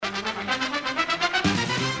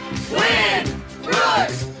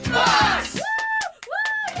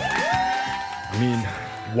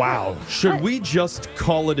Wow. Should we just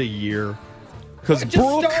call it a year? Because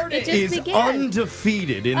Brooke is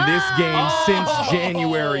undefeated in this game since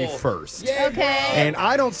January 1st. Yeah, okay. And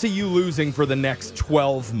I don't see you losing for the next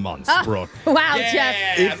 12 months, Brooke. Wow,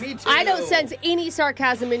 yeah, Jeff. me too. I don't sense any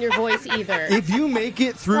sarcasm in your voice either. If you make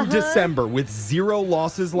it through December with 0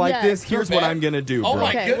 losses like this, here's what I'm going to do, Oh,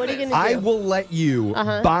 Brooke. my Okay, what are you going to do? I will let you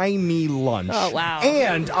buy me lunch. Oh, wow.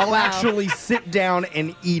 And I'll actually sit down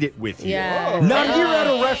and eat it with you. Yeah. Not here at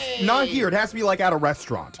a not here. It has to be like at a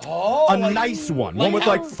restaurant. Oh, a nice one. One with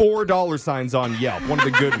like $4 signs on Yelp. One of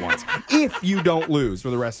the good ones. If you don't lose for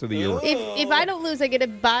the rest of the year. If I don't lose, I get to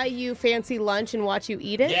buy you fancy lunch and watch you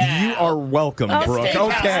eat it? Yeah. You are welcome, Brooke.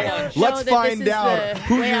 steakhouse Okay, lunch. Show let's that find this is out the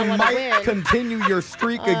who way I you wanna might win. continue your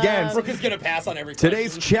streak against. Brooke is going to pass on every question.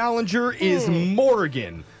 Today's challenger is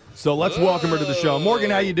Morgan. So let's welcome her to the show.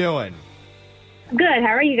 Morgan, how you doing? Good. How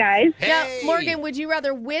are you guys? Now, Hey. Morgan, would you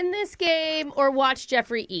rather win this game or watch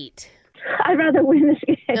Jeffrey eat? I'd rather win this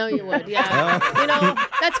game. No, you would, yeah.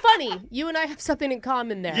 That's funny. You and I have something in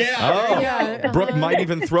common there. Yeah. Oh, Yeah. Brooke might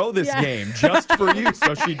even throw this game just for you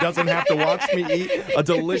so she doesn't have to watch me eat a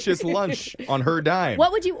delicious lunch on her dime.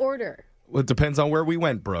 What would you order? Well, it depends on where we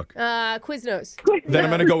went, Brooke. Quiznos. Then I'm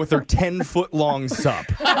going to go with her 10-foot-long sup.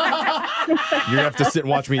 You have to sit and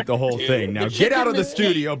watch me eat the whole thing. Now, get out of the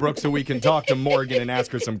studio, Brooke, so we can talk to Morgan and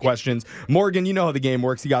ask her some questions. Morgan, you know how the game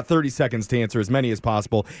works. You got 30 seconds to answer as many as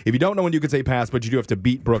possible. If you don't know when, you can say pass, but you do have to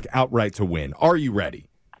beat Brooke outright to win. Are you ready?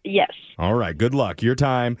 Yes. All right, good luck. Your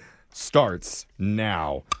time starts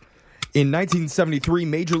now. In 1973,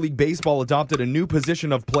 Major League Baseball adopted a new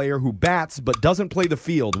position of player who bats but doesn't play the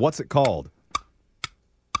field. What's it called?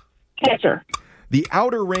 Catcher. The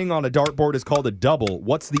outer ring on a dartboard is called a double.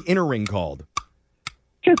 What's the inner ring called?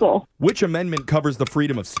 Triple. Which amendment covers the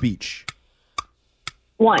freedom of speech?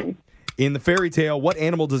 1. In the fairy tale, what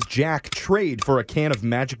animal does Jack trade for a can of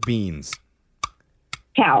magic beans?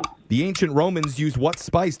 Cow. The ancient Romans used what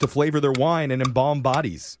spice to flavor their wine and embalm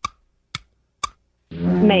bodies?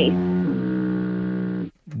 Mace.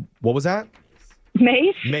 What was that?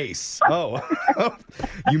 Mace? Mace. Oh.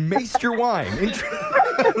 You maced your wine.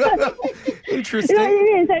 Interesting.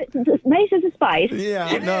 Mace is a spice.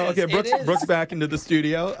 Yeah, It no, is, okay. it is. Brooke's back into the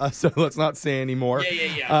studio, so let's not say anymore.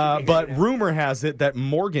 Yeah. But rumor has it that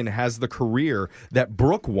Morgan has the career that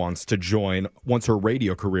Brooke wants to join once her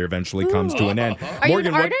radio career eventually comes to an end. Are you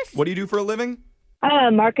Morgan, an artist? what do you do for a living?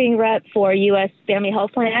 Marketing rep for U.S. Family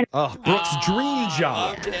Health Plan. Oh, Brooke's dream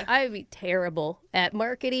job. I would be terrible at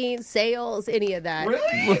marketing, sales, any of that.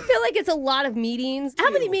 Really? I feel like it's a lot of meetings.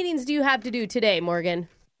 How many meetings do you have to do today, Morgan?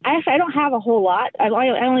 Actually, I don't have a whole lot. I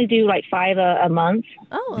only do like 5 a month.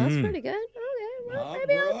 Oh, that's pretty good. Okay, well,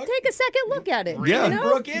 maybe I'll Brooke. take a second look at it. Yeah. you know?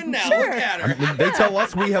 Brooke in now. Sure. Look at her. They tell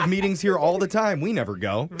us we have meetings here all the time. We never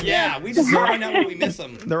go. Yeah, we just find out when we miss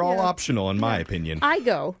them. They're all optional, in my opinion. I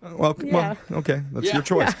go. Well, okay. That's your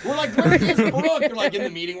choice. We're like, where is Brooke? You're like, in the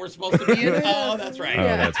meeting we're supposed to be in. Oh, that's right. Oh,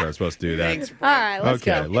 that's right. I'm supposed to do that. Thanks, Brooke. All right, let's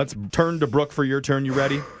Okay, go. let's turn to Brooke for your turn. You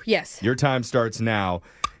ready? Yes. Your time starts now.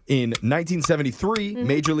 In 1973,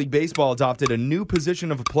 Major League Baseball adopted a new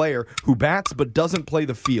position of a player who bats but doesn't play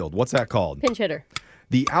the field. What's that called? Pinch hitter.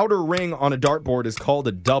 The outer ring on a dartboard is called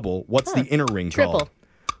a double. What's the inner ring Triple. called?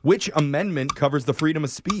 Which amendment covers the freedom of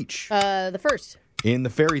speech? The first. In the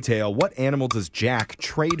fairy tale, what animal does Jack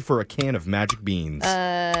trade for a can of magic beans?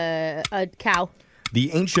 A cow.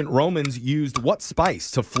 The ancient Romans used what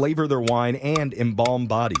spice to flavor their wine and embalm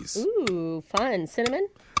bodies? Ooh, fun. Cinnamon.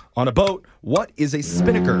 On a boat, what is a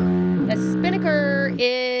spinnaker? A spinnaker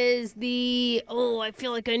is the. Oh, I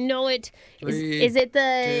feel like I know it. Is it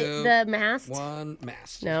the mast? One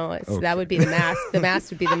mast. No, that would be the mast. The mast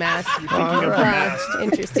would be the mast.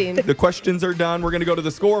 Interesting. The questions are done. We're going to go to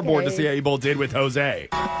the scoreboard to Okay. see how you both did with Jose.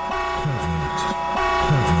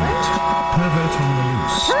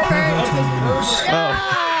 Pervert on the loose.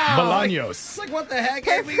 Bolaños. It's like, what the heck?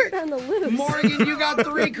 Pervert on the loose. Morgan, you got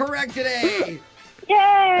 3 correct today. Yay!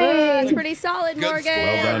 That's pretty solid, Good Morgan. score.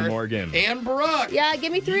 Well done, Morgan. And Brooke, Yeah,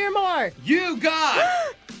 give me 3 or more. you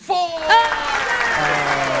got 4. So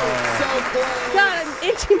close. God, I'm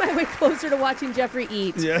inching my way closer to watching Jeffrey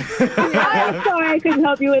eat. Yeah. I'm sorry I couldn't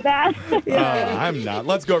help you with that. I'm not.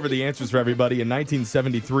 Let's go over the answers for everybody. In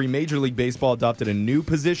 1973, Major League Baseball adopted a new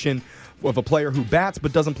position of a player who bats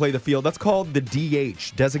but doesn't play the field. That's called the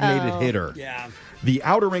DH, designated hitter. Yeah. The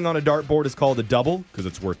outer ring on a dartboard is called a double because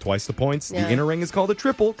it's worth twice the points. Yeah. The inner ring is called a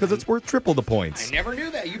triple because it's worth triple the I points. never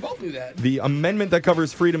knew that. You both knew that. The amendment that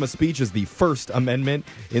covers freedom of speech is the First Amendment.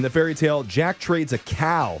 In the fairy tale, Jack trades a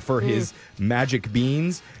cow for his magic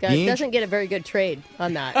beans. Yeah, it doesn't get a very good trade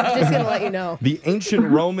on that. I'm just going to let you know. The ancient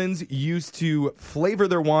Romans used to flavor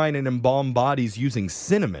their wine and embalm bodies using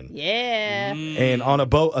cinnamon. Yeah. And on a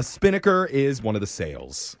boat, a spinnaker is one of the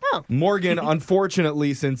sails. Oh. Morgan,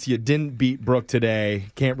 unfortunately, since you didn't beat Brooke today,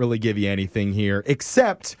 can't really give you anything here,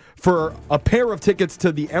 except for a pair of tickets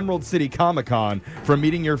to the Emerald City Comic-Con. From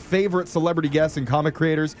meeting your favorite celebrity guests and comic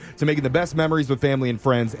creators to making the best memories with family and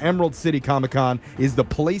friends, Emerald City Comic-Con is the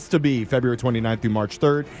place to be February 29th through March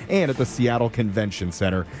 3rd and at the Seattle Convention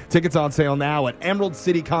Center. Tickets on sale now at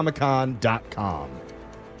emeraldcitycomiccon.com.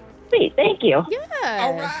 Sweet, thank you. Yeah.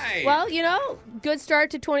 All right. Well, good start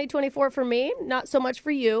to 2024 for me. Not so much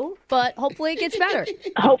for you, but hopefully it gets better.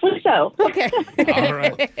 Hopefully so. Okay. All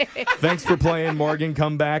right. Thanks for playing, Morgan.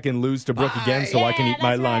 Come back and lose to Brooke again so I can Yeah, eat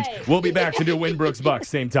my that's lunch. right. We'll be back to do Win Brooks Bucks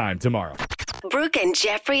same time tomorrow. Brooke and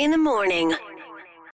Jeffrey in the morning.